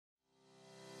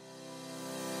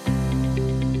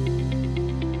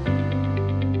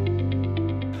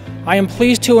I am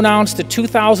pleased to announce the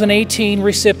 2018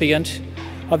 recipient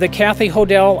of the Kathy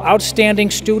Hodel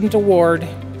Outstanding Student Award,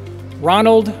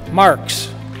 Ronald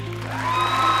Marcks.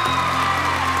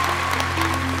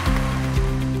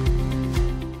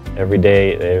 Every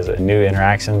day there's new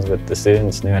interactions with the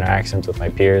students, new interactions with my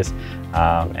peers,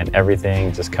 and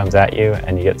everything just comes at you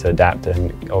and you get to adapt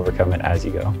and overcome it as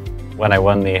you go. When I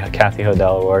won the Kathy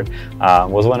Hodel Award,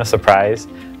 was one a surprise.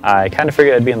 I kind of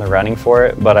figured I'd be in the running for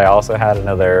it, but I also had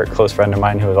another close friend of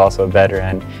mine who was also a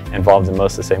veteran, involved in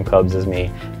most of the same clubs as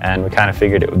me, and we kind of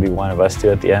figured it would be one of us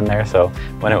two at the end there. So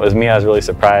when it was me, I was really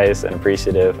surprised and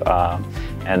appreciative,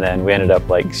 and then we ended up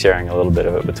sharing a little bit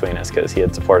of it between us because he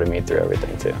had supported me through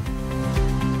everything too.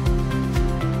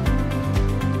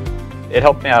 It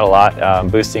helped me out a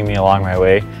lot, boosting me along my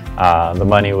way. The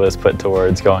money was put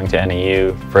towards going to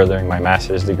NAU, furthering my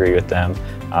master's degree with them,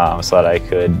 so that I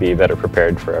could be better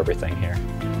prepared for everything here.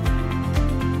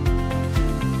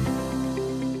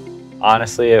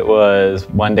 Honestly, it was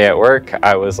one day at work,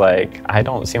 I was like, I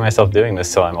don't see myself doing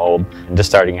this till I'm old. And just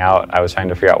starting out, I was trying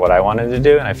to figure out what I wanted to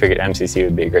do, and I figured MCC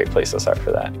would be a great place to start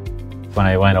for that. When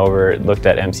I went over, looked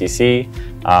at MCC,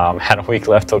 had a week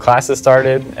left till classes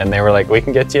started, and they were like, we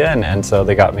can get you in, and so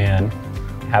they got me in.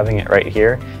 Having it right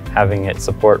here, having it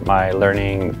support my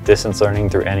learning, distance learning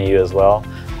through NAU as well,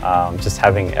 just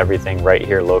having everything right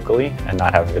here locally and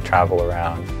not having to travel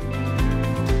around.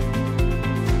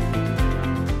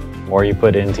 The more you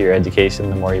put into your education,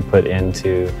 the more you put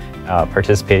into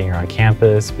participating around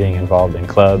campus, being involved in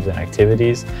clubs and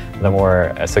activities, the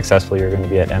more successful you're going to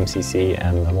be at MCC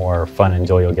and the more fun and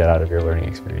joy you'll get out of your learning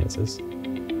experiences.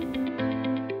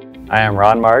 I am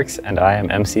Ron Marks and I am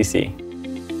MCC.